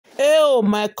Hello,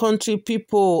 my country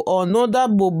people. Another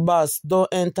bombas don't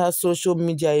enter social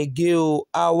media again.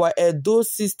 Our Edo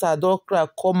sister don't cry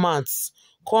comments.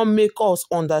 Come make us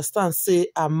understand, say,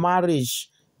 a marriage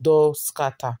don't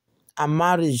scatter. A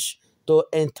marriage don't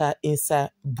enter inside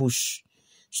bush.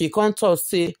 She can't talk,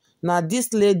 say, now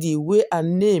this lady wey her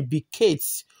name be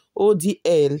Kate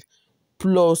ODL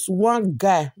plus one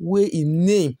guy wey him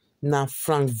name na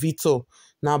Frank Victor.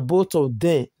 Na both of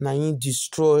them na him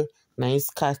destroy, na him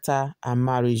scatter her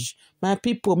marriage. My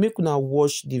people, make una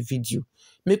watch the video.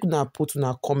 Make una put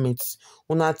una comments.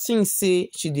 Una think say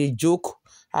she dey joke,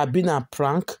 abi na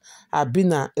prank, abi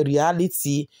na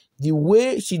reality. The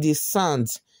way she dey sound,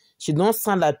 she don't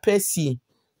sound like person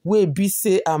wey be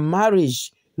say her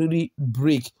marriage really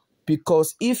break.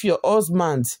 Because if your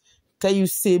husband tell you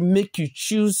say make you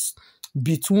choose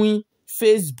between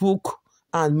Facebook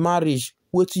and marriage,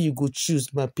 wetin you go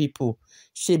choose, my people?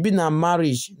 Shebi na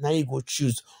marriage na you go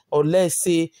choose, or let's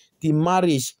say the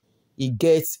marriage e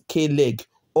get k-leg,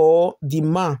 or the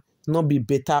man no be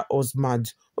better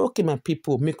husband. Okay, my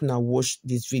people, make una watch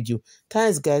this video.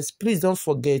 Thanks, guys. Please don't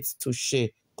forget to share.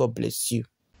 God bless you.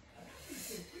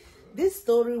 This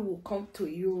story will come to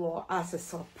you as a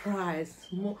surprise.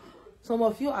 Some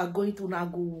of you are going to now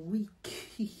go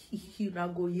weak. You now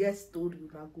go yes story, you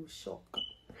now go shock.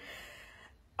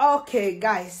 Okay,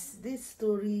 guys, this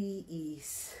story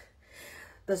is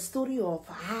the story of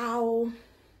how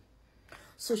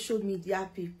social media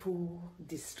people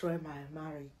destroy my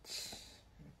marriage.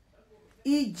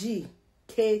 E.g.,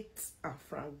 Kate and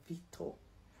Frank Victor.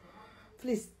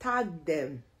 Please tag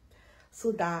them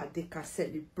so that they can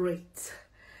celebrate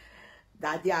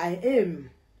that their aim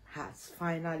has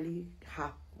finally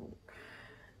happened.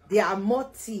 Their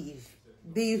motive,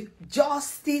 the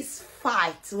justice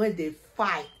fight, when they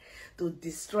fight to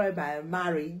destroy my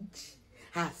marriage,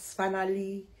 has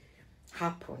finally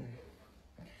happened.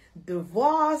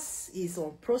 Divorce is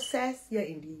on process here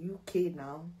in the UK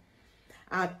now.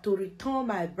 And to return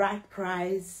my bride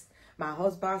price, my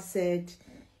husband said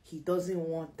he doesn't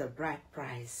want the bride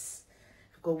price,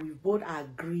 because we both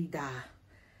agreed that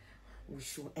we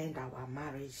should end our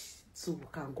marriage so we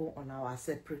can go on our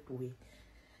separate way.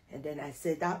 And then I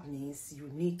said, that means you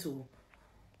need to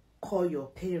call your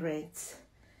parents,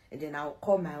 and then I'll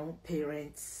call my own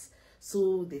parents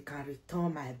so they can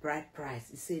return my bride price.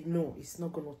 He said, no, it's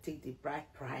not going to take the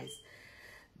bride price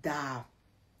that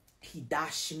he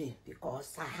dashed me,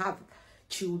 because I have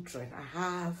children. I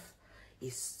have a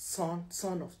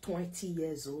son of 20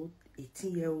 years old,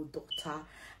 18-year-old daughter,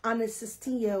 and a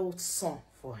 16-year-old son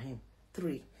for him,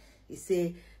 3. He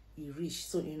said he reached,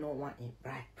 so you don't want a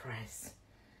bride price.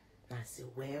 I said,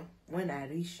 well, when I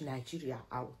reach Nigeria,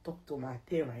 I will talk to my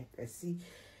parents and see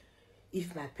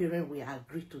if my parent will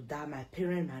agree to that. My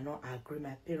parent might not agree.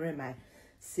 My parent might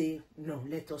say, no,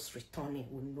 let us return it.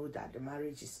 We know that the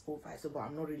marriage is over. I said, but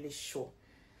I'm not really sure.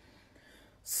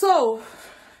 So,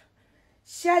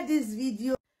 share this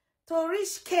video to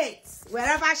reach Kate,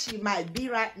 wherever she might be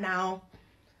right now.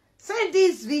 Send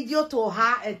this video to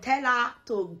her and tell her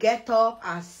to get up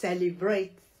and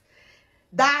celebrate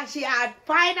that she had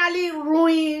finally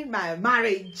ruined my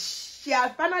marriage. She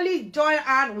has finally joined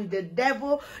hands with the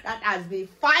devil that has been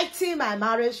fighting my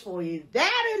marriage for a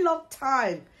very long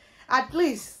time. At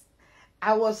least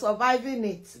I was surviving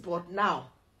it, but now,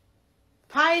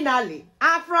 finally,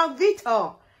 I'm from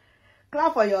Victor.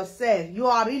 Clap for yourself. You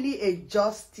are really a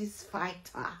justice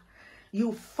fighter.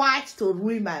 You fight to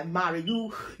ruin my marriage.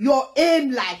 Your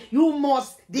aim, like, you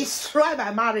must destroy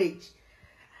my marriage.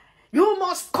 You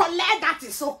must collect that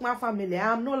Isokma family.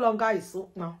 I am no longer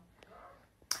Isokma.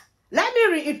 Let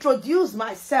me reintroduce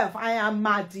myself. I am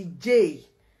Madi J.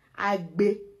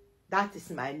 Agbe. That is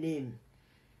my name.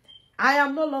 I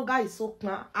am no longer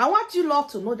Isokma. I want you all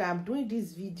to know that I'm doing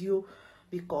this video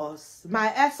because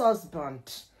my ex-husband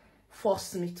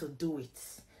forced me to do it.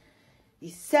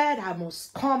 He said I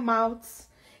must come out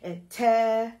and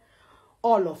tell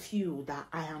all of you that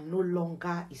I am no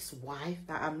longer his wife,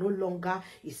 that I'm no longer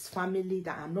his family,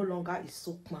 that I'm no longer his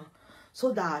Sokma,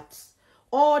 so that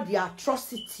all the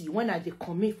atrocity when I dey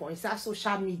commit for inside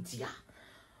social media,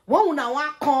 when una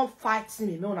want come fight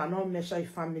me, no, I not measure a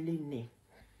family name.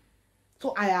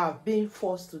 So I have been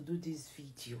forced to do this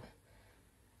video,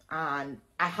 and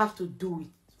I have to do it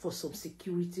for some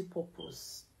security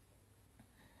purpose.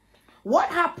 What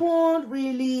happened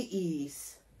really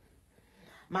is,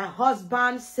 my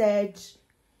husband said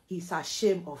he's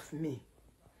ashamed of me,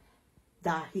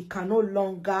 that he can no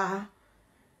longer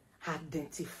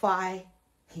identify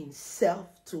himself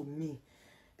to me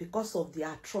because of the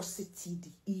atrocity,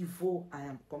 the evil I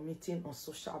am committing on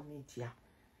social media.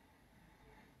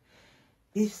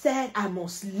 He said, I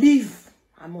must leave.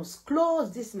 I must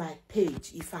close this my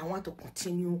page if I want to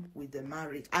continue with the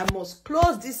marriage. I must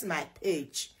close this my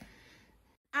page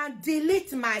and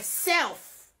delete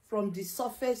myself from the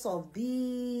surface of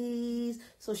these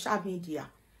social media.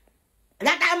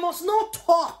 That I must not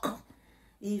talk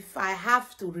if I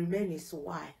have to remain his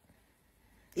wife.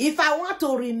 If I want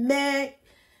to remain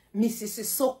Mrs.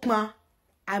 Sokma,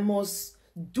 I must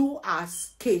do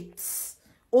as Kate,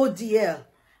 ODL,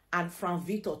 and Frank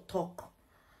Victor talk.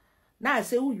 Now I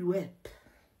say, who you help?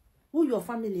 Who your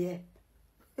family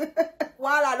help?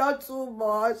 Well, I not too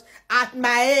much at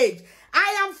my age.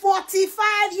 I am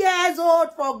 45 years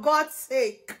old, for God's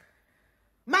sake.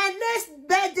 My next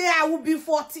birthday, I will be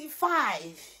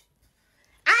 45.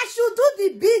 I should do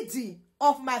the bidding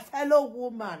of my fellow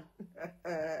woman.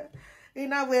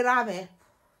 In a way, Rame.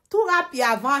 Tu happy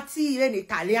avanti in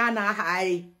Italiana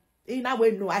high. In a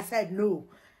way, no. I said no.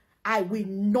 I will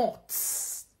not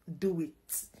do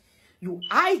it. You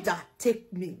either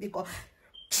take me, because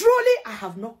truly I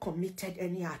have not committed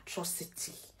any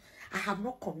atrocity. I have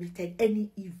not committed any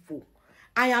evil.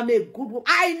 I am a good woman.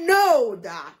 I know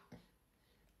that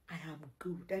I am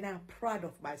good and I'm proud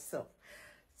of myself.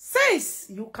 Since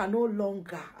you can no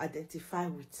longer identify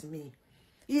with me,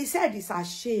 he said he's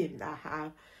ashamed that I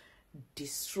have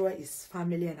destroyed his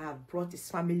family and have brought his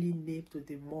family name to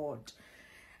the mud.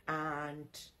 And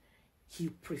he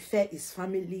preferred his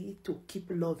family to keep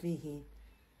loving him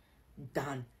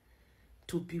than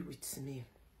to be with me.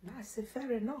 I said,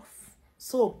 fair enough.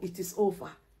 So it is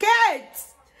over. Kate!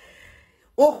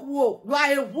 Oh, whoa, you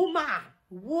are a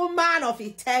woman of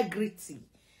integrity.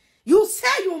 You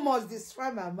say you must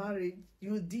destroy my marriage.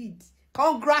 You did.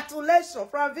 Congratulations,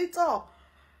 Frank Victor.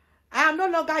 I am no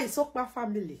longer in Sokpa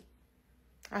family.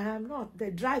 I am not.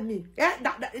 They drive me. Yeah,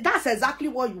 that's exactly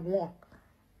what you want.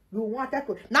 You wanted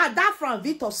to. Now that Frank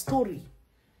Victor story.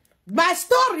 My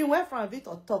story when Frank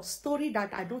Victor talks, story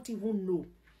that I don't even know.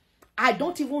 I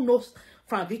don't even know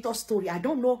Frank Victor's story. I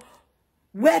don't know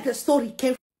where the story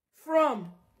came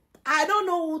from. I don't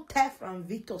know who tell Frank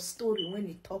Victor's story when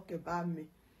he talk about me.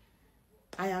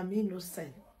 I am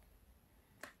innocent.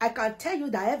 I can tell you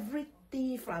that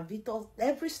everything Frank Victor,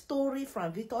 every story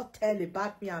Frank Victor tell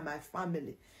about me and my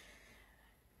family,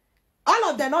 all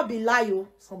of them not be lie,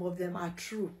 some of them are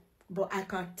true. But I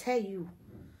can tell you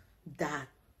that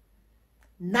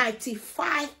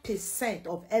 95%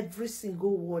 of every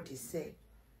single word he said,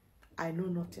 I know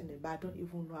nothing about. I don't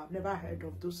even know. I've never heard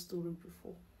of those stories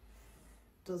before.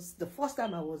 It was the first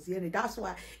time I was hearing it. That's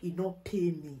why he don't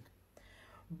pay me.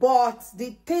 But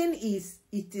the thing is,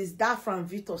 it is that Frank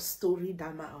Victor story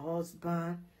that my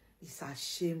husband is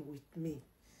ashamed with me.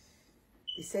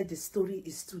 He said the story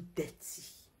is too dirty.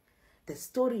 The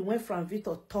story when Frank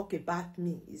Victor talk about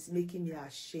me is making me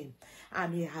ashamed.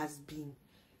 And he has been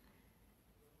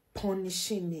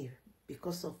punishing me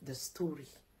because of the story.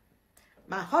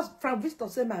 My husband, Frank Victor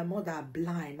said my mother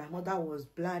blind. My mother was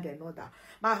blind and all that.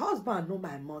 My husband know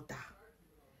my mother.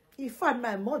 In fact,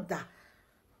 my mother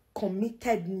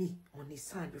committed me on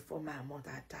his hand before my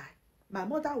mother died. My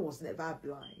mother was never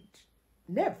blind.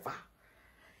 Never.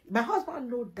 My husband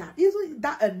know that. Isn't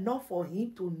that enough for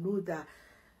him to know that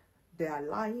they are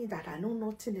lying, that I know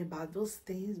nothing about those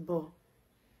things? But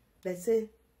they say,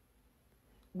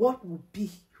 what will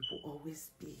be, will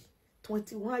always be.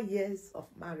 21 years of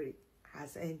marriage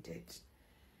has ended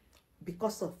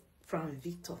because of Frank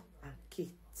Victor and Kate.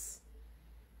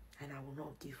 And I will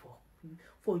not give up.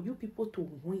 For you people to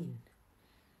win,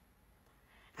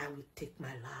 I will take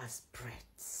my last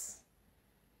breath.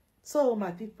 So my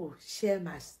people, share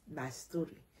my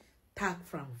story. Tag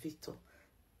Frank Victor.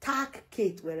 Tag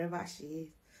Kate wherever she is,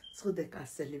 so they can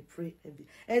celebrate.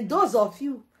 And those of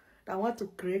you that want to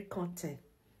create content,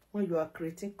 when you are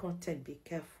creating content, be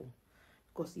careful.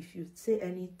 Because if you say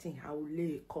anything, I will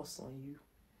lay a curse on you.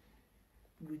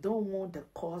 We don't want the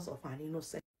curse of an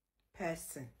innocent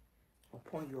person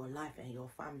upon your life and your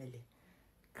family.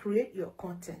 Create your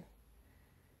content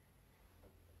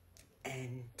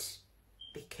and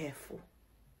be careful.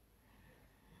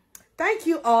 Thank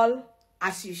you all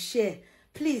as you share.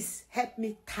 Please help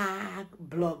me tag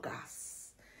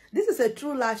bloggers. This is a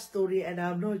true life story and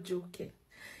I'm not joking.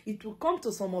 It will come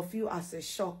to some of you as a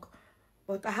shock,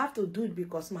 but I have to do it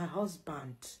because my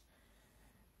husband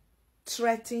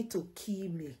threatened to kill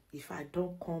me if I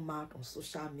don't come out on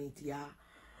social media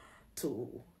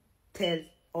to tell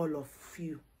all of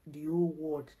you, the whole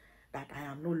world, that I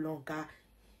am no longer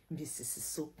Mrs.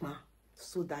 Sokma,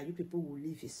 so that you people will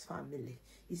leave his family.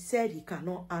 He said he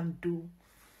cannot undo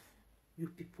you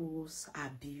people's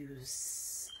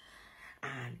abuse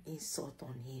and insult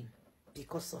on him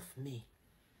because of me.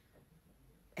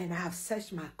 And I have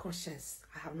searched my conscience.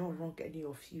 I have not wronged any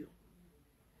of you.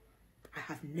 I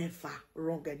have never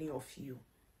wronged any of you.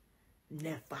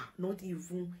 Never. Not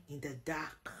even in the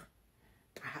dark.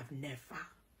 I have never.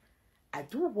 I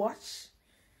do watch.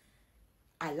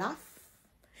 I laugh.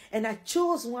 And I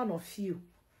chose one of you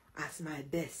as my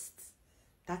best.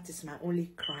 That is my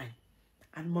only crime.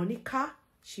 And Monica,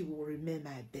 she will remain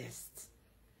my best.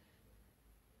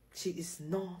 She is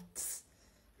not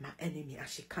my enemy, and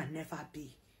she can never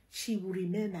be. She will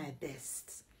remain my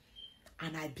best.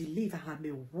 And I believe I am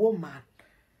a woman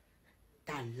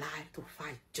that like to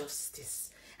fight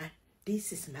justice. And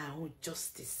this is my own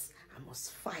justice. I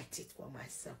must fight it for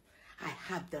myself. I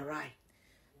have the right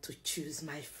to choose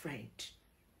my friend.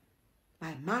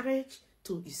 My marriage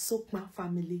to Isokma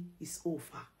family is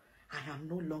over. I am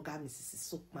no longer Mrs.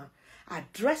 Isokma.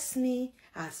 Address me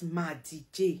as Madi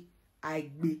J.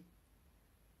 Aigbe.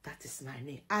 That is my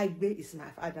name. Aigbe is my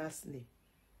father's name.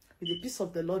 May the peace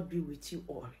of the Lord be with you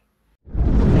all.